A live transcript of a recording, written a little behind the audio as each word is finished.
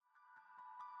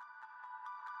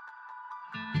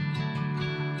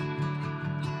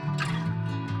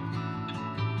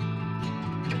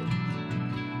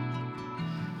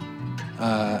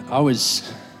I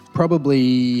was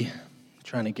probably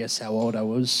trying to guess how old I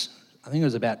was. I think I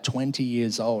was about 20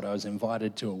 years old. I was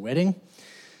invited to a wedding,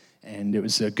 and it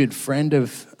was a good friend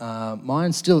of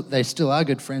mine. They still are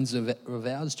good friends of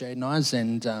ours, Jade and I's.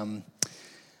 And I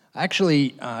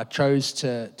actually chose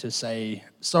to say,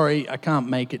 sorry, I can't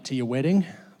make it to your wedding.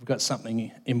 I've got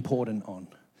something important on.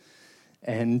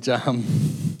 And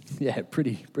yeah,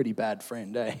 pretty bad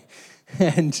friend, eh?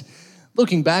 And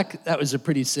looking back, that was a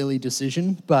pretty silly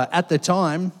decision. But at the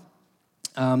time,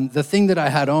 the thing that I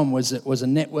had on was a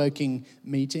networking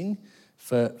meeting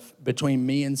between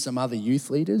me and some other youth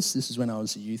leaders. This is when I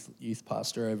was a youth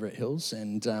pastor over at Hills,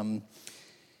 and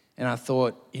I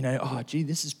thought,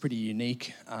 this is pretty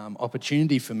unique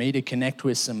opportunity for me to connect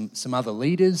with some other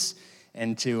leaders,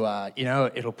 and to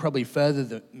it'll probably further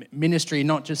the ministry,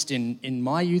 not just in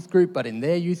my youth group, but in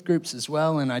their youth groups as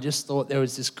well. And I just thought there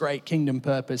was this great kingdom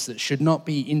purpose that should not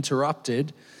be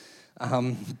interrupted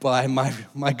by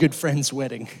my good friend's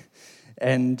wedding.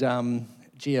 And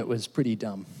it was pretty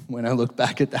dumb when I look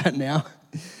back at that now.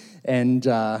 And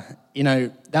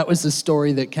that was the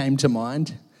story that came to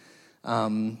mind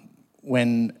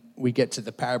when we get to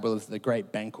the parable of the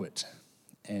great banquet.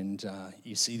 And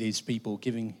you see these people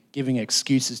giving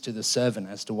excuses to the servant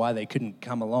as to why they couldn't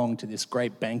come along to this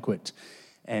great banquet.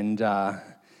 And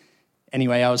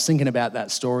anyway, I was thinking about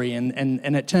that story,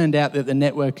 and it turned out that the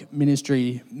network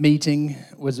ministry meeting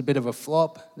was a bit of a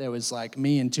flop. There was like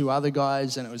me and two other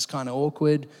guys, and it was kind of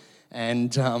awkward,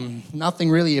 and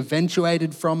nothing really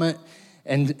eventuated from it.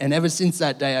 And ever since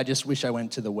that day, I just wish I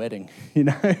went to the wedding,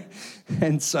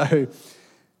 And so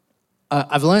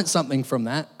I've learned something from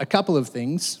that, a couple of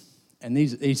things, and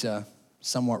these are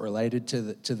somewhat related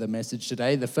to the message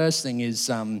today. The first thing is,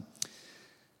 at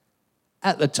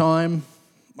the time,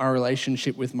 my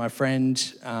relationship with my friend,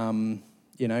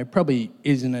 probably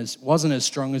wasn't as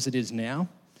strong as it is now,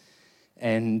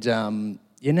 and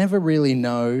you never really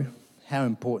know how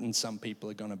important some people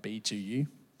are going to be to you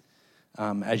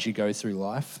as you go through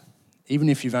life, even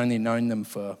if you've only known them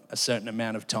for a certain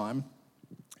amount of time.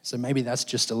 So maybe that's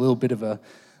just a little bit of an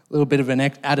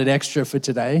added extra for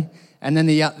today. And then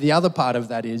the other part of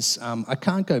that is I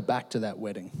can't go back to that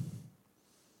wedding.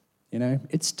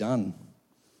 It's done.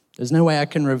 There's no way I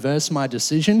can reverse my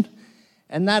decision.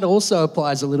 And that also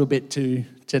applies a little bit to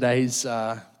today's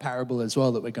parable as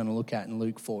well that we're going to look at in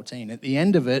Luke 14. At the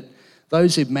end of it,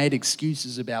 those who've made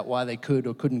excuses about why they could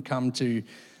or couldn't come to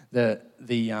the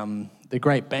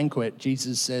great banquet,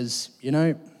 Jesus says,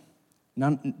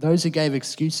 those who gave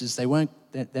excuses, they're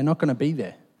not going to be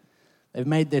there. They've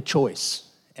made their choice,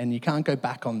 and you can't go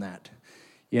back on that,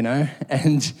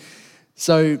 And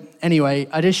so anyway,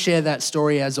 I just share that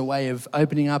story as a way of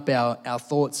opening up our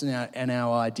thoughts and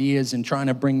our ideas and trying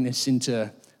to bring this into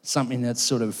something that's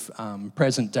sort of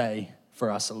present day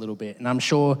for us a little bit. And I'm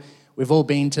sure we've all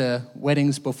been to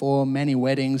weddings before, many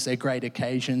weddings, they're great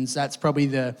occasions. That's probably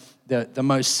the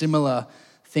most similar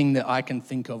thing that I can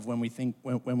think of when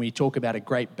we talk about a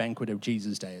great banquet of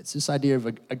Jesus' Day. It's this idea of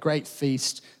a great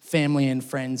feast, family and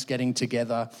friends getting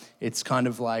together. It's kind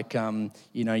of like,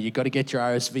 you got to get your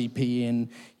RSVP in,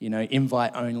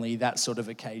 invite only, that sort of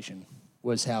occasion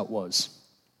was how it was,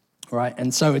 right?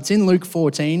 And so it's in Luke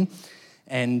 14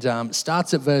 and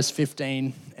starts at verse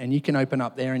 15, and you can open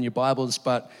up there in your Bibles,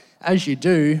 but as you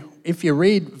do, if you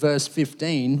read verse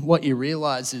 15, what you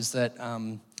realize is that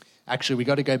actually, we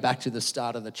got to go back to the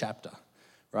start of the chapter,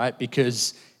 right?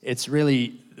 Because it's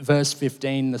really verse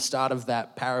 15, the start of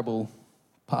that parable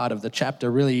part of the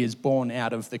chapter really is born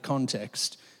out of the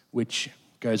context, which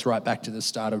goes right back to the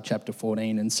start of chapter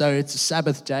 14. And so it's a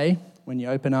Sabbath day. When you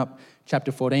open up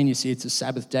chapter 14, you see it's a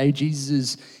Sabbath day. Jesus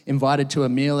is invited to a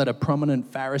meal at a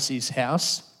prominent Pharisee's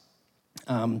house.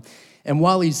 And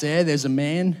while he's there, there's a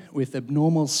man with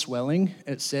abnormal swelling,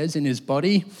 it says, in his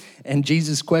body. And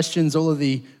Jesus questions all of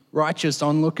the righteous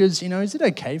onlookers, is it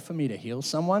okay for me to heal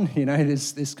someone?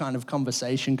 This kind of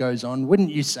conversation goes on.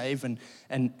 Wouldn't you save and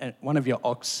one of your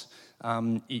ox, or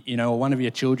one of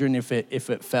your children, if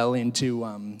it fell into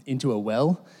a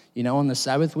well, on the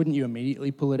Sabbath, wouldn't you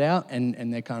immediately pull it out?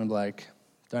 And they're kind of like,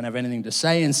 don't have anything to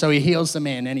say. And so he heals the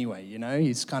man anyway,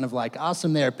 He's kind of like, asks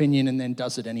them their opinion and then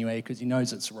does it anyway because he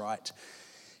knows it's right.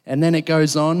 And then it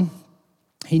goes on.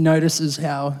 He notices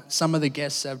how some of the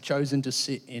guests have chosen to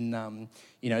sit in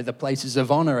the places of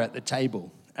honor at the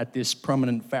table at this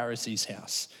prominent Pharisee's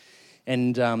house.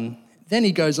 And then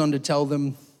he goes on to tell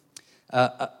them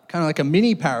kind of like a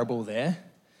mini parable there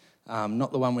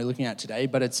not the one we're looking at today,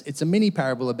 but it's a mini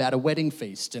parable about a wedding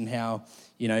feast and how,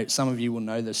 some of you will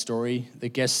know the story. The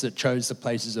guests that chose the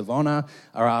places of honor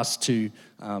are asked to,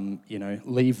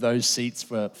 leave those seats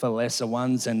for lesser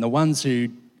ones, and the ones who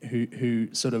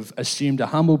sort of assumed a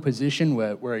humble position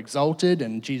were exalted.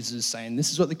 And Jesus is saying,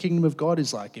 this is what the kingdom of God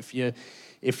is like. If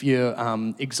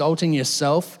you're exalting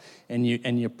yourself and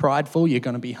you're prideful, you're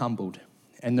going to be humbled.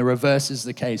 And the reverse is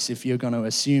the case. If you're going to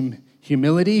assume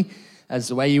humility as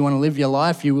the way you want to live your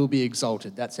life, you will be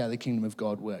exalted. That's how the kingdom of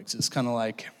God works. It's kind of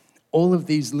like all of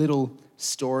these little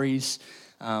stories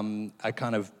are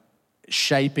kind of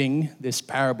shaping this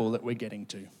parable that we're getting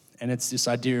to. And it's this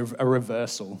idea of a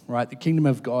reversal, right? The kingdom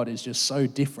of God is just so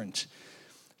different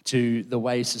to the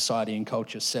way society and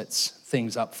culture sets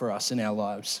things up for us in our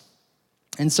lives.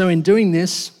 And so in doing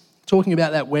this, talking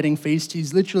about that wedding feast,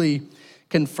 he's literally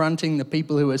confronting the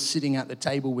people who are sitting at the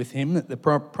table with him at the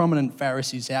prominent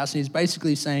Pharisee's house. And he's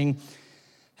basically saying,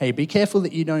 hey, be careful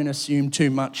that you don't assume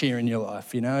too much here in your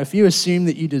life. If you assume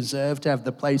that you deserve to have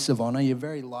the place of honor, you're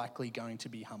very likely going to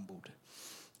be humbled.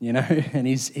 And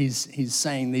he's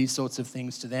saying these sorts of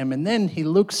things to them. And then he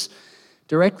looks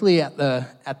directly at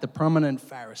the prominent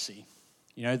Pharisee,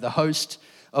 the host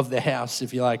of the house,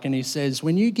 if you like. And he says,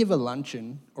 when you give a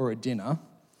luncheon or a dinner,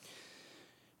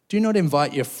 do not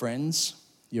invite your friends,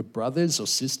 your brothers or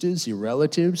sisters, your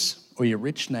relatives, or your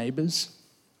rich neighbors.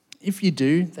 If you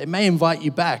do, they may invite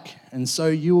you back, and so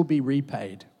you will be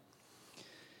repaid.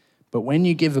 But when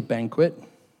you give a banquet,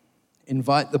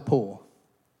 invite the poor,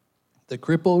 the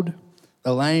crippled,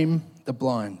 the lame, the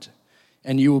blind,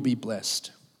 and you will be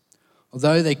blessed.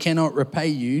 Although they cannot repay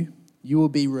you, you will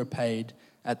be repaid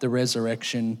at the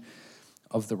resurrection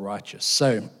of the righteous.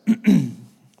 So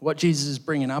what Jesus is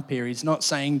bringing up here, he's not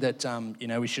saying that,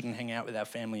 we shouldn't hang out with our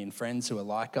family and friends who are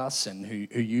like us and who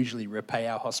usually repay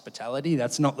our hospitality.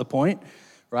 That's not the point,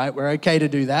 right? We're okay to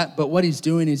do that. But what he's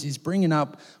doing is he's bringing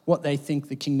up what they think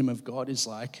the kingdom of God is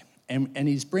like. And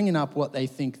he's bringing up what they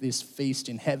think this feast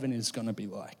in heaven is going to be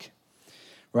like,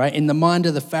 right? In the mind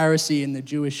of the Pharisee and the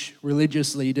Jewish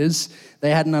religious leaders,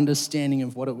 they had an understanding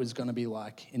of what it was going to be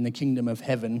like in the kingdom of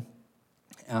heaven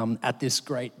at this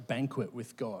great banquet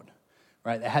with God,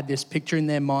 right? They had this picture in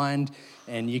their mind,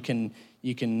 and you can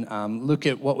look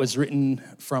at what was written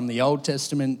from the Old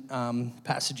Testament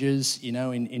passages,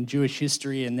 in Jewish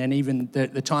history, and then even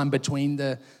the time between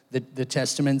the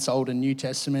Testaments, Old and New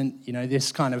Testament,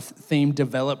 this kind of theme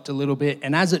developed a little bit.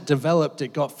 And as it developed,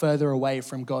 it got further away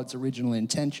from God's original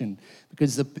intention,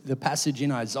 because the passage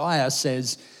in Isaiah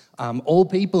says all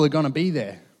people are going to be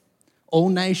there, all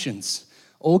nations,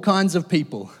 all kinds of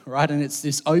people, right? And it's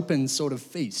this open sort of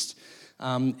feast.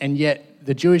 And yet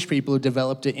the Jewish people have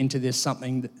developed it into this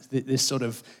sort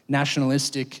of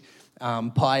nationalistic,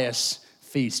 pious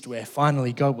feast where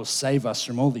finally God will save us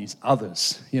from all these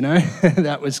others,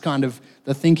 That was kind of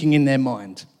the thinking in their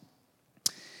mind.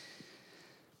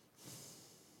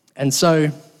 And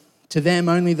so to them,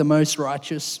 only the most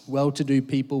righteous, well-to-do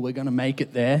people were going to make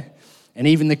it there. And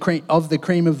even the cream of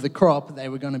the crop, they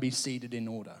were going to be seated in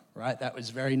order, right? That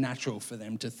was very natural for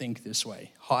them to think this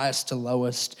way, highest to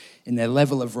lowest in their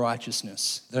level of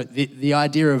righteousness. The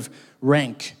idea of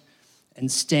rank and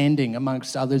standing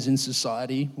amongst others in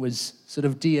society was sort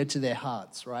of dear to their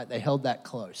hearts, right? They held that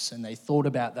close, and they thought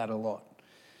about that a lot.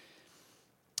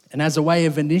 And as a way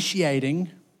of initiating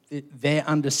their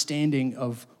understanding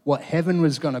of what heaven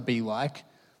was going to be like,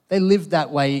 they lived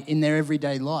that way in their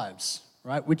everyday lives,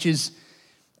 right? Which is,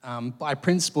 by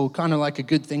principle, kind of like a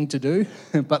good thing to do,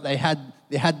 but they had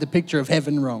the picture of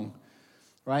heaven wrong,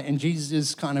 right? And Jesus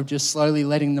is kind of just slowly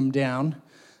letting them down,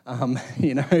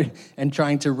 and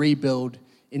trying to rebuild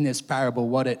in this parable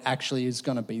what it actually is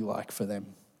going to be like for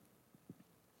them.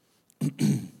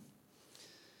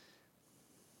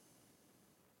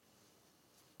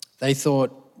 They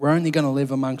thought, we're only going to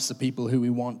live amongst the people who we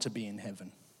want to be in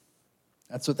heaven.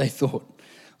 That's what they thought.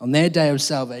 On their day of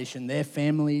salvation, their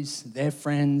families, their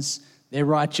friends, their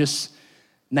righteous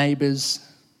neighbors,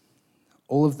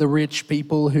 all of the rich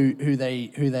people who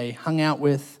they hung out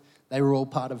with, they were all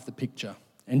part of the picture.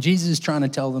 And Jesus is trying to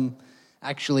tell them,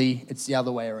 actually, it's the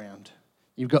other way around.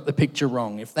 You've got the picture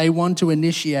wrong. If they want to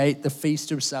initiate the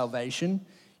feast of salvation,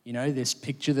 this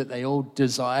picture that they all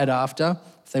desired after,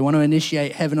 if they want to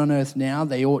initiate heaven on earth now,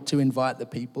 they ought to invite the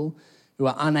people who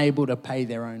are unable to pay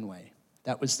their own way.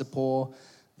 That was the poor,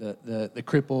 the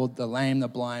crippled, the lame, the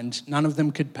blind. None of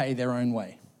them could pay their own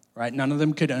way, right? None of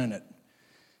them could earn it.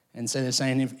 And so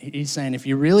he's saying, if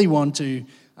you really want to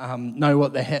know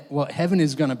what heaven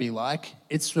is going to be like,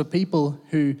 it's for people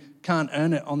who can't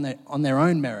earn it on their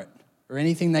own merit or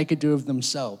anything they could do of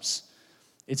themselves.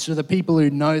 It's for the people who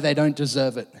know they don't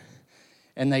deserve it,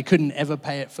 and they couldn't ever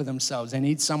pay it for themselves. They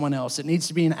need someone else. It needs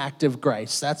to be an act of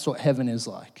grace. That's what heaven is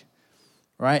like,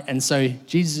 right? And so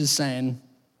Jesus is saying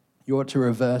you ought to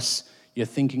reverse your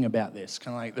thinking about this,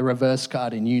 kind of like the reverse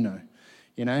card in Uno.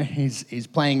 You know, he's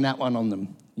playing that one on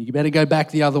them. You better go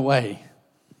back the other way.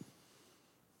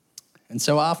 And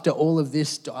so after all of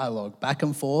this dialogue, back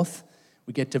and forth,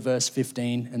 we get to verse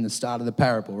 15 and the start of the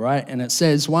parable, right? And it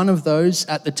says, one of those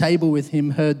at the table with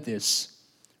him heard this,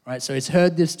 right? So he's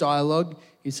heard this dialogue.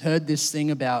 He's heard this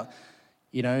thing about,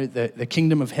 you know, the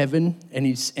kingdom of heaven. And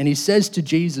he says to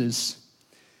Jesus,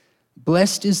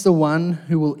 blessed is the one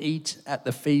who will eat at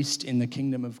the feast in the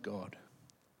kingdom of God.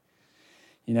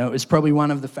 You know, it was probably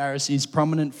one of the Pharisees'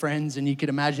 prominent friends, and you could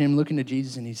imagine him looking to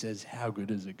Jesus and he says, how good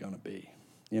is it going to be?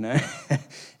 You know,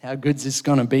 how good's this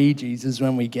going to be, Jesus,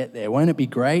 when we get there? Won't it be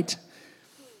great?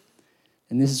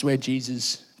 And this is where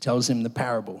Jesus tells him the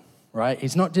parable, right?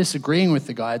 He's not disagreeing with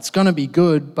the guy. It's going to be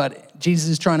good, but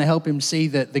Jesus is trying to help him see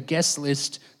that the guest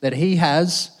list that he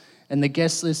has and the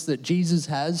guest list that Jesus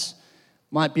has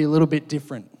might be a little bit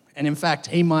different. And in fact,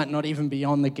 he might not even be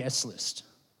on the guest list,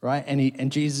 right?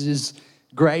 And Jesus is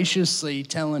graciously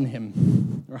telling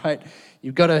him, right?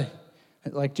 You've got to,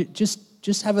 like,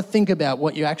 just have a think about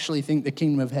what you actually think the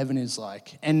kingdom of heaven is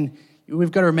like. And we've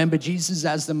got to remember Jesus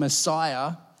as the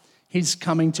Messiah, his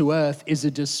coming to earth is a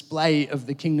display of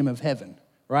the kingdom of heaven,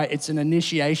 right? It's an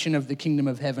initiation of the kingdom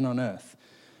of heaven on earth,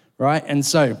 right? And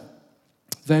so,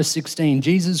 verse 16,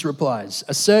 Jesus replies,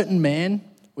 a certain man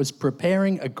was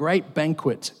preparing a great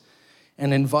banquet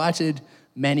and invited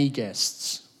many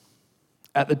guests.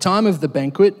 At the time of the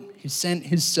banquet, he sent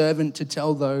his servant to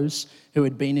tell those who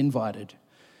had been invited,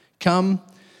 come,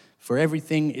 for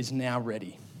everything is now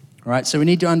ready. Right? So we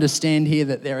need to understand here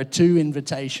that there are two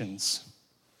invitations,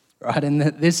 right? And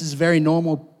that this is very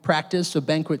normal practice for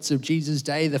banquets of Jesus'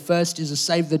 day. The first is a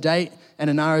save the date and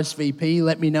an RSVP,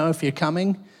 let me know if you're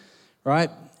coming, right?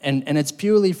 And it's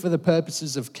purely for the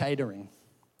purposes of catering,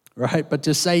 right? But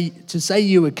to say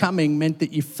you were coming meant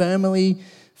that you firmly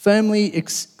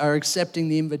are accepting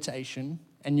the invitation,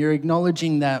 and you're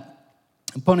acknowledging that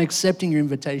upon accepting your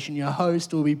invitation, your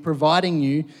host will be providing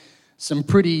you some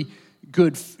pretty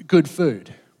good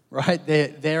food, right?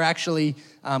 They're actually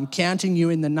counting you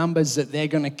in the numbers that they're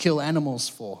going to kill animals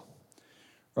for,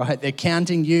 right? They're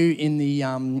counting you in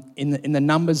the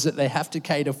numbers that they have to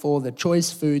cater for, the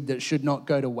choice food that should not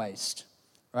go to waste,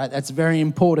 right? That's a very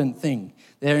important thing.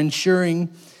 They're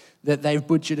ensuring that they've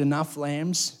butchered enough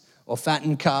lambs or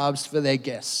fattened calves for their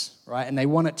guests, right? And they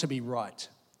want it to be right.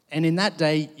 And in that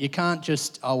day, you can't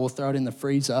just, we'll throw it in the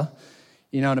freezer.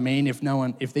 You know what I mean?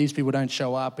 If these people don't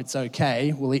show up, it's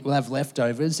okay. We'll have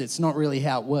leftovers. It's not really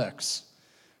how it works,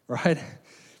 right?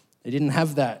 They didn't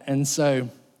have that. And so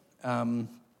you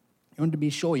wanted to be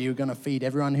sure you were going to feed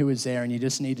everyone who was there, and you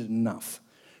just needed enough,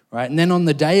 right? And then on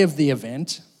the day of the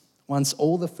event, once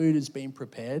all the food has been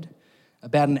prepared,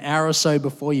 about an hour or so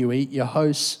before you eat, your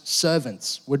host's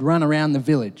servants would run around the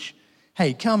village.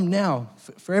 Hey, come now,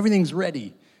 for everything's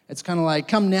ready. It's kind of like,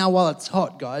 come now while it's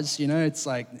hot, guys. You know, it's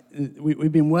like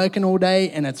we've been working all day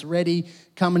and it's ready.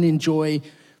 Come and enjoy,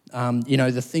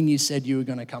 the thing you said you were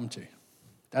going to come to.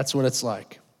 That's what it's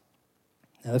like.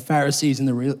 Now, the Pharisees and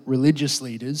the religious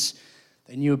leaders,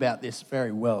 they knew about this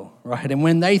very well, right? And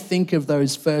when they think of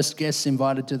those first guests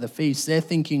invited to the feast, they're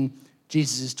thinking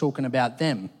Jesus is talking about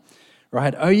them,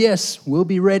 right? Oh, yes, we'll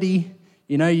be ready.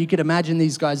 You know, you could imagine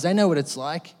these guys, they know what it's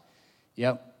like.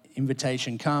 Yep.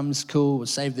 Invitation comes, cool, we'll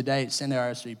save the date, send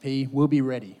our RSVP, we'll be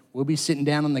ready. We'll be sitting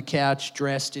down on the couch,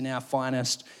 dressed in our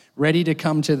finest, ready to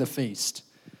come to the feast.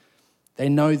 They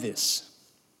know this.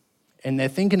 And they're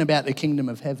thinking about the kingdom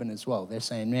of heaven as well. They're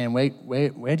saying, man,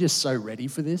 we're just so ready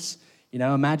for this. You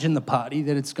know, imagine the party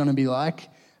that it's going to be like.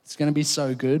 It's going to be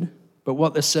so good. But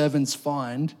what the servants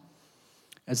find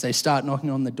as they start knocking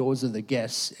on the doors of the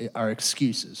guests are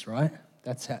excuses, right?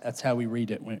 That's how we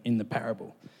read it in the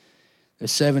parable. The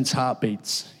servants'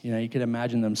 heartbeats, you know, you could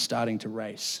imagine them starting to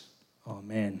race. Oh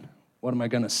man, what am I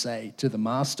going to say to the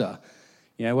master?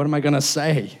 You know, what am I going to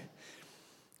say?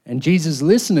 And Jesus'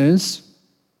 listeners,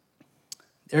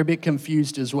 they're a bit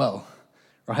confused as well,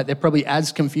 right? They're probably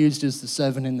as confused as the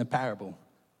servant in the parable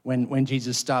when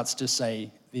Jesus starts to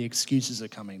say the excuses are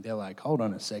coming. They're like, hold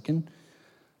on a second.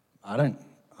 I'm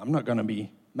not going to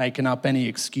be making up any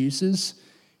excuses.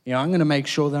 You know, I'm going to make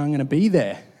sure that I'm going to be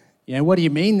there. You know, what do you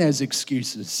mean there's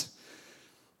excuses?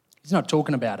 He's not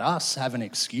talking about us having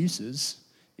excuses,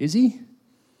 is he?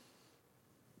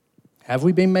 Have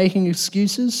we been making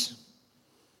excuses?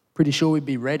 Pretty sure we'd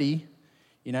be ready.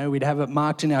 You know, we'd have it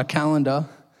marked in our calendar.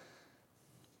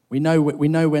 We know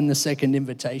when the second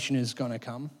invitation is going to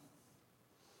come.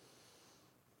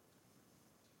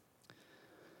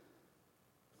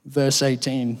 Verse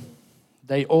 18,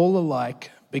 they all alike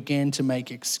began to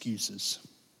make excuses.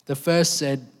 The first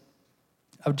said,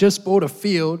 I've just bought a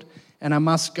field and I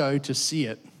must go to see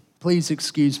it. Please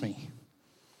excuse me.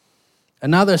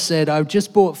 Another said, I've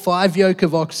just bought 5 yoke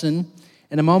of oxen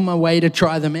and I'm on my way to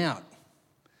try them out.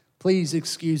 Please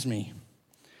excuse me.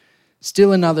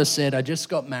 Still another said, I just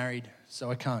got married, so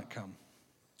I can't come.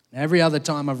 Now, every other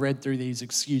time I've read through these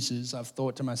excuses, I've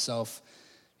thought to myself,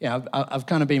 I've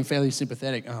kind of been fairly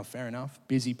sympathetic. Oh, fair enough.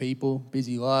 Busy people,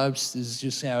 busy lives. This is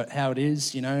just how it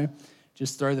is,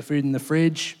 Just throw the food in the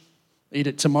fridge, eat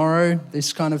it tomorrow,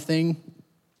 this kind of thing.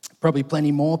 Probably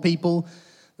plenty more people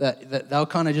that they'll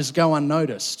kind of just go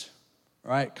unnoticed,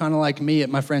 right? Kind of like me at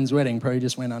my friend's wedding, probably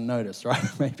just went unnoticed, right?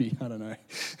 Maybe, I don't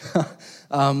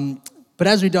know. But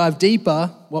as we dive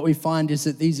deeper, what we find is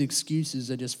that these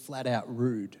excuses are just flat out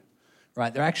rude,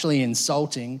 right? They're actually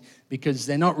insulting because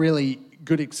they're not really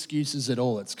good excuses at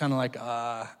all. It's kind of like,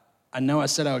 I know I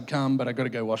said I would come, but I got to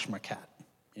go wash my cat,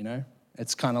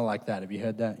 It's kind of like that. Have you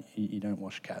heard that? You don't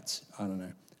wash cats. I don't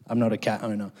know. I'm not a cat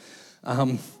owner.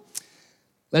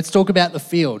 Let's talk about the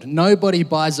field. Nobody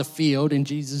buys a field in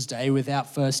Jesus' day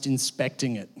without first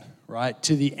inspecting it, right?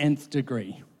 To the nth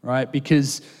degree, right?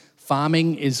 Because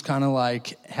farming is kind of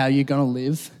like how you're going to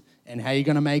live and how you're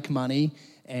going to make money.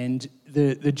 And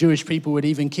the Jewish people would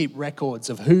even keep records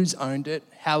of who's owned it,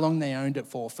 how long they owned it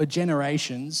for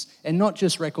generations. And not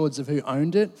just records of who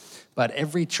owned it, but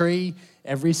every tree,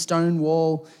 every stone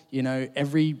wall,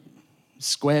 every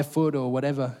square foot or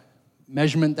whatever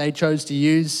measurement they chose to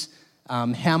use,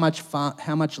 how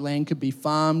much land could be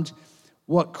farmed,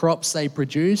 what crops they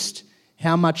produced,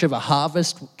 how much of a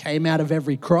harvest came out of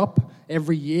every crop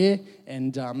every year,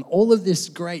 and all of this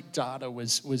great data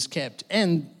was kept.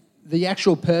 And the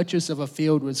actual purchase of a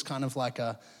field was kind of like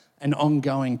an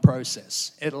ongoing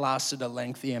process. It lasted a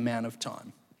lengthy amount of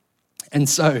time. And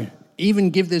so even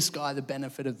give this guy the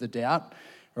benefit of the doubt,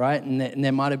 right? And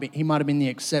he might have been the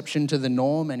exception to the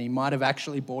norm, and he might have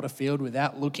actually bought a field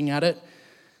without looking at it.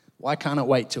 Why can't it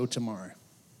wait till tomorrow?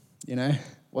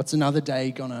 What's another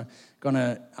day gonna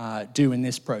do in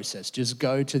this process? Just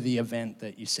go to the event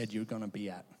that you said you were gonna be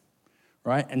at,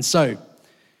 right? And so,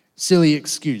 silly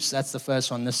excuse. That's the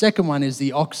first one. The second one is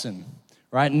the oxen,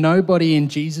 right? Nobody in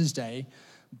Jesus' day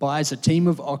buys a team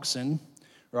of oxen,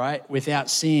 right, without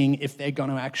seeing if they're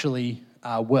gonna actually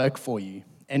work for you.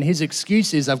 And his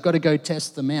excuse is, I've got to go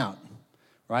test them out,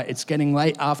 right? It's getting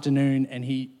late afternoon, and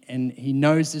he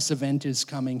knows this event is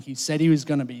coming. He said he was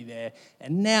going to be there,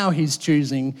 and now he's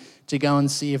choosing to go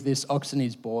and see if this oxen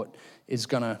he's bought is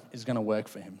gonna work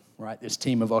for him, right? This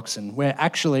team of oxen. Where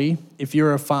actually, if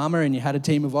you're a farmer and you had a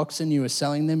team of oxen, you were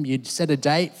selling them, you'd set a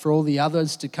date for all the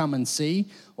others to come and see,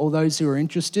 all those who are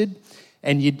interested,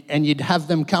 and you'd have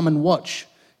them come and watch.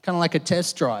 Kind of like a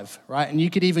test drive, right? And you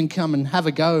could even come and have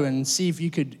a go and see if you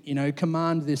could,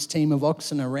 command this team of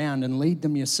oxen around and lead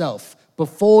them yourself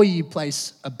before you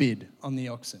place a bid on the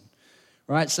oxen,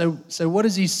 right? So what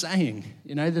is he saying?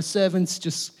 The servant's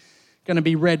just going to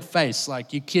be red-faced,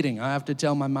 like, you're kidding. I have to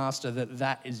tell my master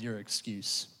that is your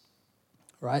excuse,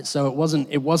 right? So it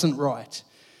wasn't right.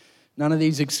 None of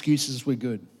these excuses were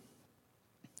good.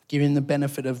 Give him the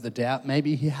benefit of the doubt.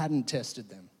 Maybe he hadn't tested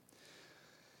them.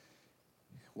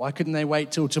 Why couldn't they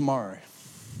wait till tomorrow?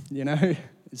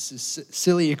 It's just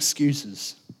silly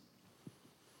excuses.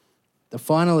 The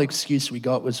final excuse we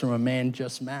got was from a man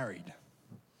just married,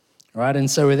 right?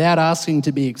 And so without asking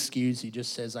to be excused, he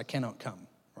just says, I cannot come,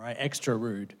 right? Extra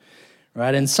rude,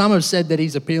 right? And some have said that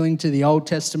he's appealing to the Old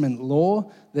Testament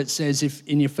law that says if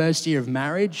in your first year of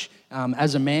marriage,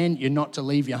 as a man, you're not to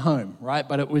leave your home, right?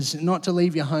 But it was not to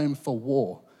leave your home for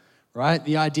war. Right?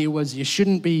 The idea was you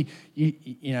shouldn't be, you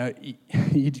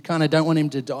kind of don't want him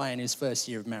to die in his first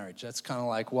year of marriage. That's kind of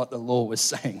like what the law was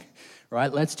saying,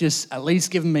 right? Let's just at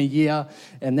least give him a year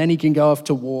and then he can go off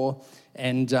to war.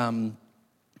 And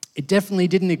it definitely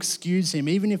didn't excuse him,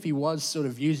 even if he was sort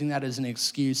of using that as an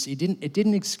excuse. It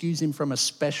didn't excuse him from a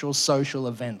special social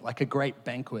event, like a great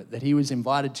banquet that he was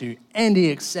invited to and he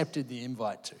accepted the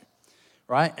invite to,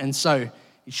 right? And so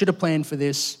he should have planned for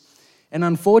this. And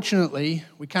unfortunately,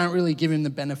 we can't really give him the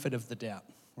benefit of the doubt,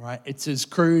 right? It's as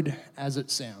crude as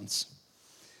it sounds.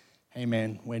 Hey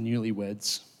man, we're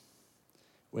newlyweds.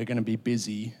 We're going to be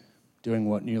busy doing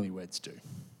what newlyweds do.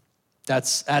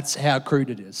 That's how crude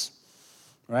it is,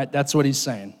 right? That's what he's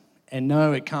saying. And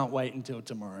no, it can't wait until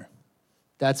tomorrow.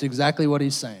 That's exactly what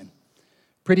he's saying.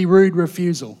 Pretty rude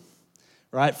refusal,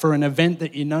 right? For an event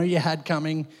that you had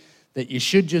coming, that you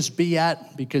should just be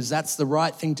at because that's the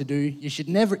right thing to do. You should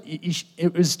never,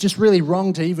 it was just really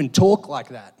wrong to even talk like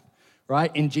that, right?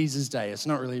 In Jesus' day. It's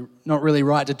not really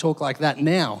right to talk like that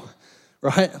now,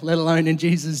 right? Let alone in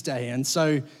Jesus' day. And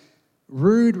so,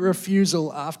 rude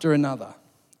refusal after another.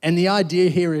 And the idea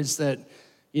here is that,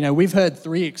 we've heard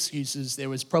 3 excuses. There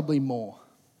was probably more,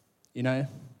 There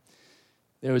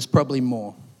was probably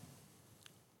more.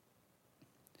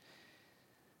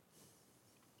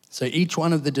 So each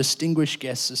one of the distinguished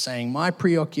guests are saying, my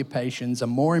preoccupations are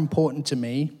more important to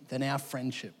me than our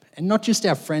friendship. And not just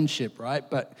our friendship, right?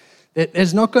 But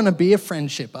there's not going to be a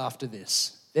friendship after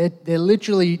this. They're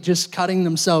literally just cutting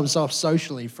themselves off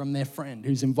socially from their friend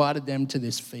who's invited them to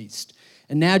this feast.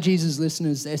 And now Jesus'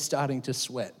 listeners, they're starting to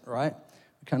sweat, right?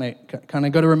 Kind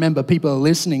of got to remember people are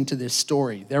listening to this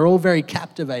story. They're all very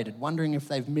captivated, wondering if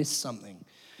they've missed something,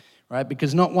 right?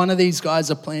 Because not one of these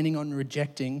guys are planning on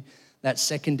rejecting that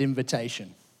second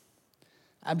invitation.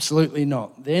 Absolutely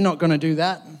not. They're not going to do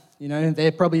that.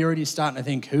 They're probably already starting to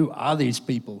think, who are these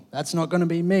people? That's not going to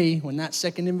be me. When that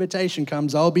second invitation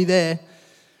comes, I'll be there.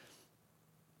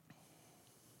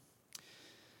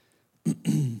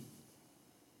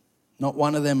 Not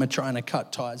one of them are trying to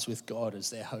cut ties with God as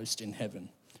their host in heaven,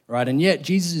 right? And yet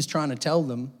Jesus is trying to tell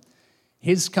them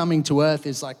his coming to earth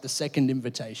is like the second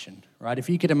invitation, right? If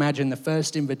you could imagine, the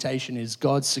first invitation is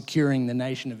God securing the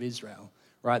nation of Israel,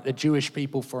 right? The Jewish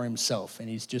people for himself. And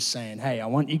he's just saying, hey, I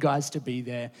want you guys to be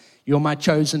there. You're my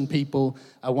chosen people.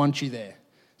 I want you there.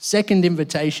 Second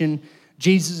invitation,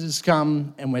 Jesus has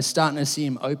come, and we're starting to see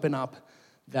him open up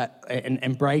that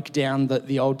and break down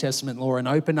the Old Testament law and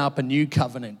open up a new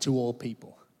covenant to all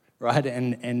people, right?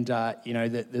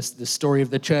 The story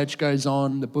of the church goes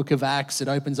on. The book of Acts, it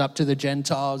opens up to the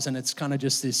Gentiles, and it's kind of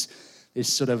just this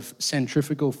sort of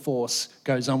centrifugal force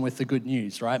goes on with the good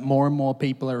news, right? More and more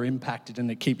people are impacted, and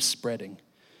it keeps spreading,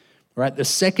 right? The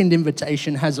second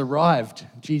invitation has arrived.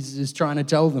 Jesus is trying to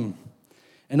tell them,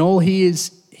 and all he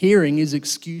is hearing is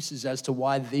excuses as to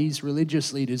why these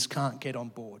religious leaders can't get on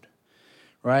board.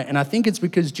 Right? And I think it's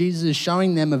because Jesus is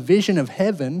showing them a vision of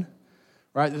heaven,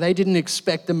 right, that they didn't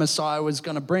expect the Messiah was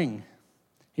going to bring.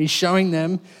 He's showing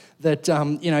them that,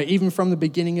 even from the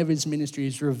beginning of his ministry,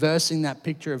 he's reversing that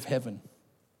picture of heaven.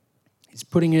 He's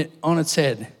putting it on its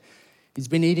head. He's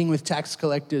been eating with tax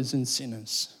collectors and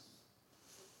sinners.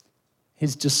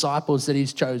 His disciples that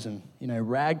he's chosen,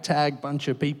 ragtag bunch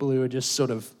of people who are just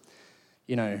sort of,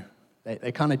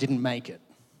 they kind of didn't make it.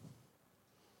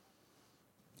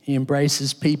 He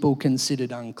embraces people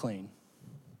considered unclean.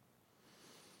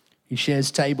 He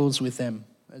shares tables with them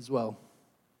as well,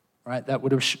 right?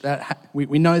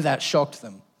 We know that shocked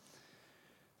them.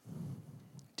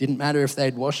 Didn't matter if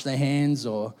they'd washed their hands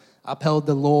or upheld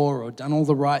the law or done all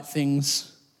the right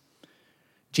things.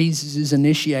 Jesus is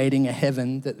initiating a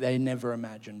heaven that they never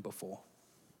imagined before,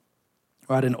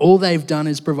 right? And all they've done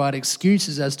is provide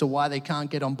excuses as to why they can't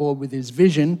get on board with his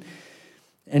vision.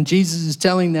 And Jesus is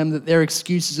telling them that their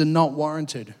excuses are not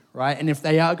warranted, right? And if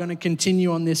they are going to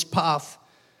continue on this path,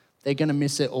 they're going to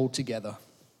miss it altogether,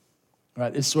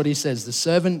 right? This is what he says. The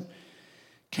servant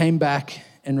came back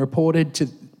and reported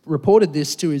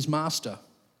this to his master.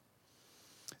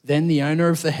 Then the owner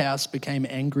of the house became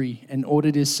angry and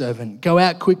ordered his servant, go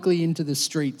out quickly into the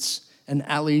streets and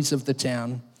alleys of the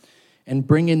town and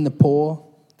bring in the poor,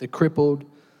 the crippled,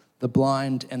 the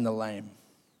blind, and the lame.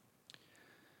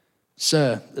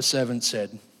 Sir, the servant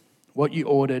said, what you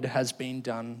ordered has been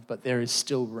done, but there is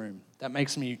still room. That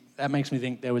makes me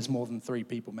think there was more than 3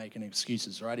 people making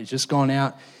excuses, right? He's just gone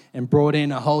out and brought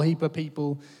in a whole heap of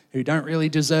people who don't really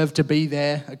deserve to be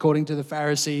there, according to the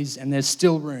Pharisees, and there's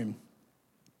still room.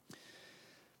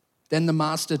 Then the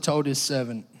master told his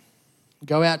servant,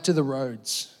 go out to the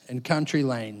roads and country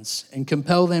lanes and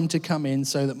compel them to come in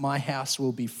so that my house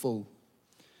will be full.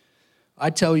 I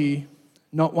tell you,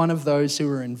 not one of those who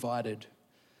are invited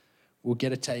will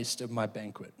get a taste of my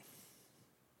banquet.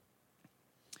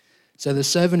 So the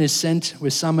servant is sent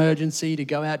with some urgency to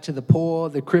go out to the poor,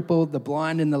 the crippled, the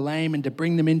blind, and the lame, and to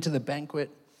bring them into the banquet.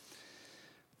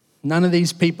 None of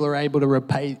these people are able to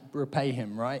repay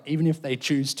him, right? Even if they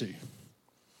choose to.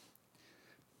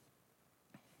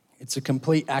 It's a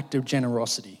complete act of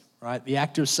generosity, right? The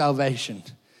act of salvation.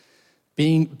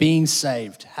 Being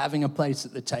saved, having a place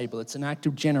at the table. It's an act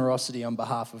of generosity on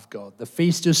behalf of God. The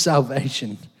feast of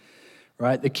salvation,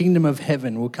 right? The kingdom of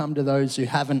heaven will come to those who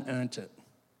haven't earned it.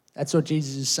 That's what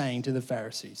Jesus is saying to the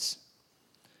Pharisees.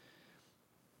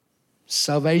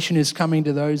 Salvation is coming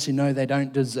to those who know they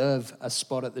don't deserve a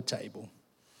spot at the table,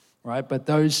 right? But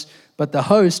the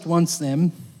host wants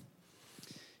them,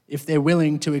 if they're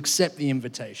willing, to accept the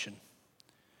invitation.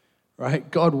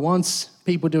 Right? God wants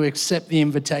people to accept the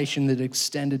invitation that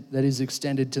is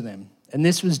extended to them. And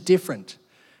this was different,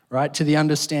 right, to the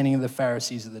understanding of the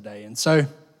Pharisees of the day. And so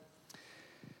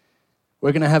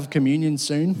we're going to have communion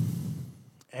soon.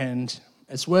 And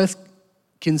it's worth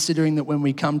considering that when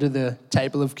we come to the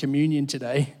table of communion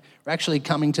today, we're actually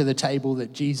coming to the table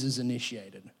that Jesus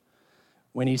initiated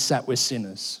when he sat with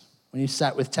sinners, when he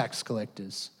sat with tax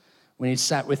collectors, when he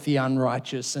sat with the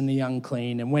unrighteous and the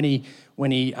unclean, and when he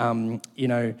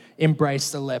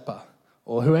embraced the leper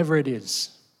or whoever it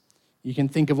is. You can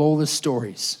think of all the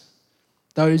stories.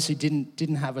 Those who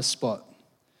didn't have a spot,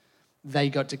 they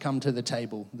got to come to the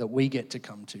table that we get to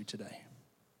come to today.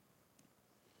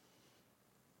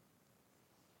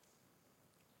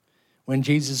 When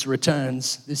Jesus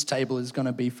returns, this table is going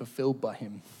to be fulfilled by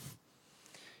him.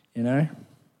 You know?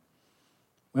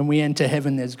 When we enter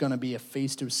heaven, there's going to be a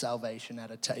feast of salvation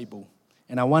at a table.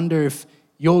 And I wonder if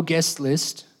your guest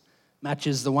list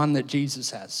matches the one that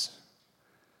Jesus has.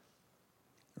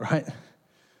 Right?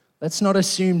 Let's not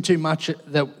assume too much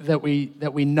that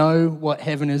we know what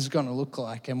heaven is going to look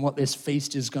like and what this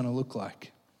feast is going to look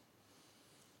like.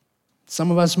 Some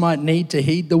of us might need to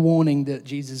heed the warning that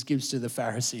Jesus gives to the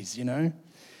Pharisees, you know.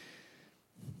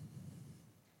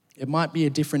 It might be a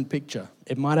different picture.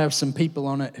 It might have some people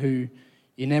on it who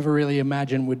you never really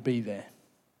imagined would be there.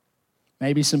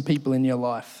 Maybe some people in your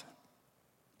life.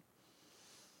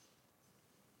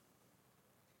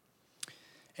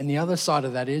 And the other side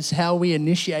of that is, how are we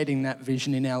initiating that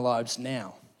vision in our lives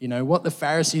now? You know, what the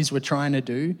Pharisees were trying to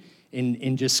do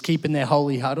in just keeping their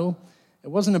holy huddle, it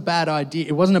wasn't a bad idea.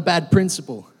 It wasn't a bad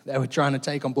principle they were trying to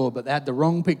take on board, but they had the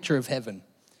wrong picture of heaven.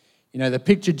 You know, the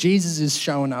picture Jesus is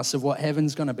showing us of what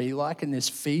heaven's going to be like in this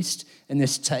feast and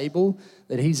this table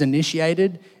that he's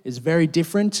initiated is very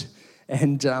different.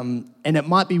 And it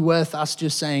might be worth us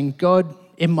just saying, God,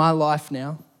 in my life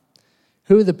now,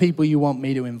 who are the people you want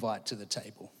me to invite to the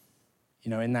table? You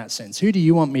know, in that sense, who do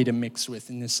you want me to mix with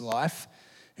in this life?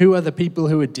 Who are the people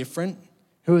who are different?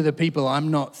 Who are the people I'm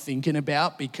not thinking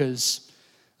about because,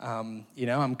 I'm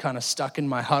kind of stuck in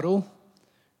my huddle?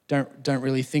 Don't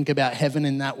really think about heaven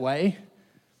in that way.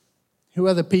 Who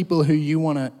are the people who you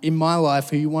want to, in my life,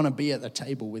 who you want to be at the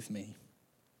table with me?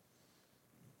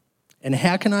 And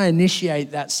how can I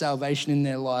initiate that salvation in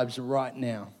their lives right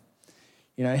now?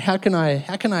 You know, how can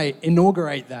I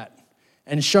inaugurate that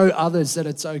and show others that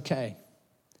it's okay?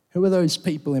 Who are those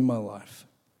people in my life?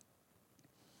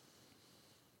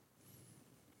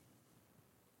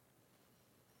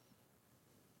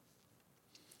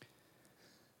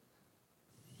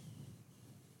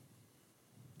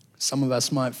 Some of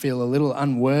us might feel a little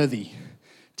unworthy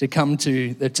to come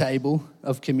to the table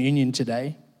of communion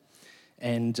today.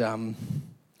 And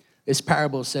this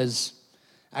parable says,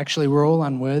 actually, we're all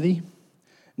unworthy.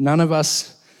 None of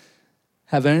us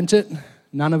have earned it.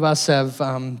 None of us have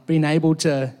been able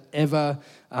to ever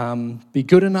be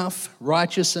good enough,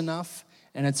 righteous enough.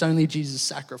 And it's only Jesus'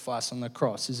 sacrifice on the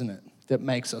cross, isn't it, that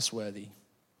makes us worthy.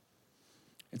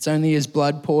 It's only his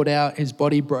blood poured out, his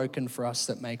body broken for us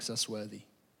that makes us worthy.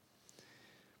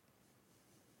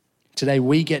 Today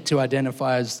we get to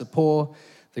identify as the poor,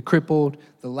 the crippled,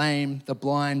 the lame, the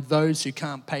blind, those who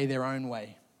can't pay their own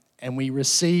way. And we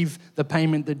receive the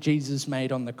payment that Jesus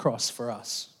made on the cross for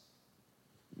us.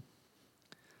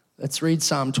 Let's read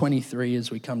Psalm 23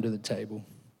 as we come to the table.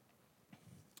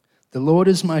 The Lord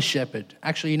is my shepherd.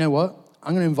 Actually, you know what?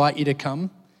 I'm going to invite you to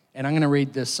come, and I'm going to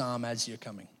read this psalm as you're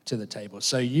coming to the table.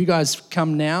 So you guys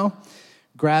come now.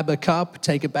 Grab a cup,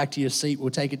 take it back to your seat. We'll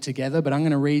take it together. But I'm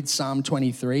going to read Psalm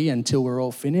 23 until we're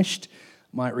all finished.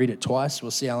 Might read it twice.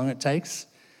 We'll see how long it takes.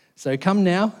 So come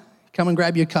now. Come and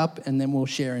grab your cup, and then we'll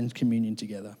share in communion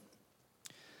together.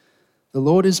 The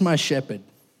Lord is my shepherd.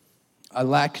 I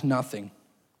lack nothing.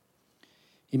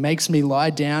 He makes me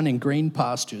lie down in green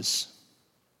pastures.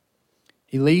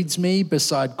 He leads me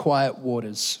beside quiet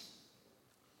waters.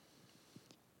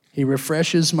 He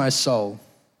refreshes my soul.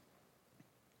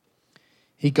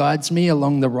 He guides me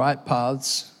along the right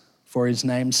paths for his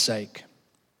name's sake.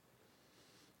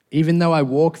 Even though I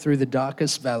walk through the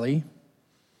darkest valley,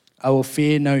 I will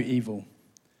fear no evil,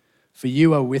 for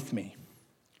you are with me.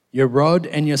 Your rod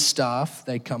and your staff,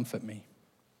 they comfort me.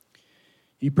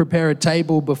 You prepare a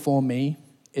table before me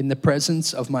in the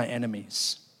presence of my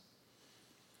enemies.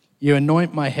 You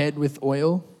anoint my head with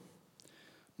oil,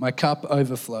 my cup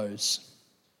overflows.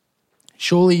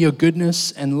 Surely your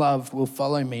goodness and love will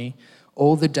follow me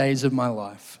all the days of my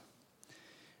life,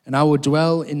 and I will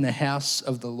dwell in the house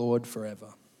of the Lord forever.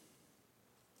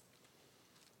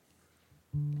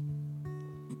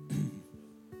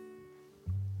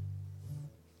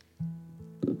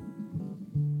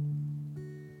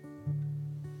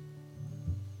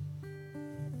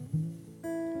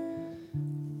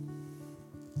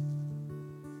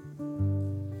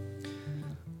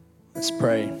 Let's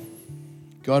pray.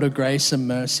 God of grace and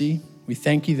mercy, We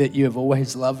thank you that you have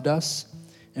always loved us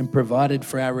and provided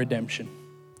for our redemption.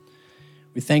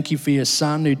 We thank you for your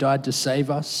Son who died to save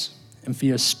us and for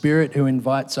your Spirit who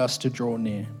invites us to draw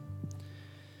near.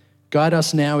 Guide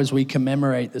us now as we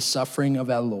commemorate the suffering of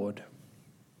our Lord.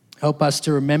 Help us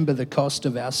to remember the cost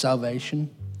of our salvation.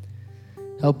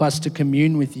 Help us to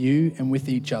commune with you and with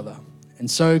each other, and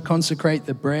so consecrate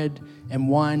the bread and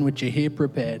wine which are here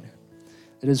prepared,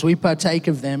 that as we partake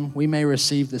of them, we may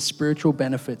receive the spiritual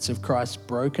benefits of Christ's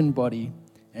broken body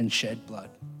and shed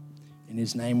blood. In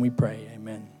his name we pray,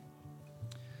 amen.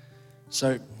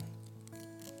 So,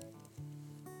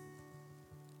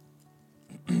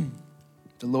 the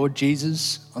Lord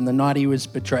Jesus, on the night he was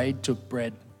betrayed, took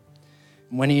bread.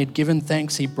 And when he had given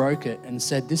thanks, he broke it and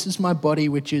said, "This is my body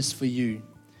which is for you.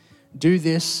 Do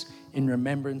this in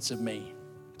remembrance of me.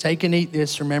 Take and eat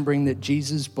this, remembering that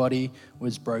Jesus' body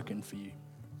was broken for you."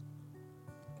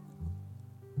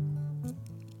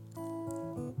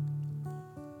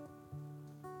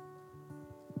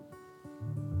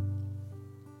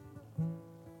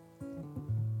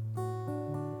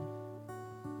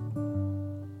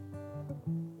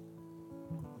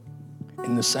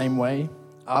 In the same way,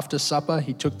 after supper,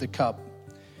 he took the cup,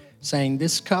 saying,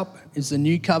 "This cup is the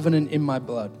new covenant in my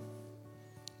blood.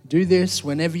 Do this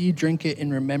whenever you drink it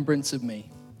in remembrance of me.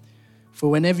 For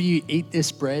whenever you eat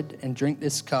this bread and drink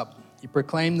this cup, you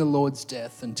proclaim the Lord's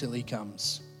death until he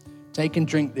comes. Take and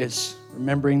drink this,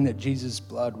 remembering that Jesus'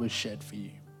 blood was shed for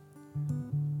you."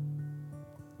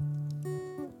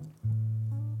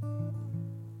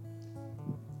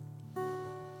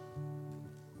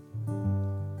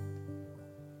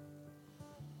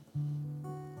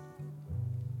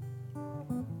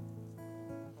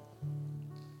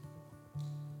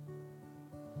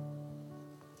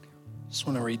 Just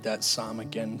want to read that psalm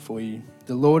again for you.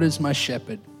 The Lord is my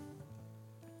shepherd.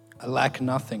 I lack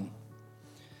nothing.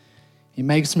 He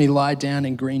makes me lie down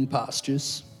in green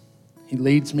pastures. He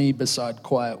leads me beside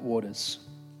quiet waters.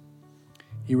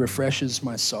 He refreshes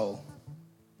my soul.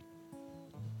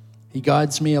 He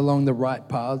guides me along the right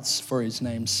paths for his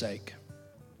name's sake.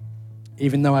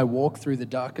 Even though I walk through the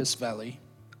darkest valley,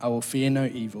 I will fear no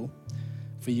evil,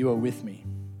 for you are with me.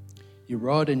 Your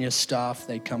rod and your staff,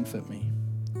 they comfort me.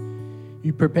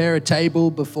 You prepare a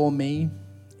table before me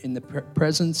in the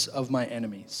presence of my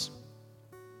enemies.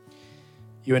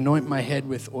 You anoint my head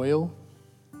with oil,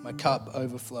 my cup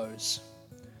overflows.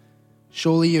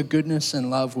 Surely your goodness and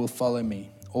love will follow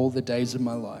me all the days of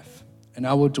my life, and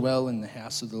I will dwell in the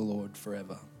house of the Lord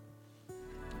forever.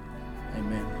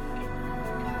 Amen.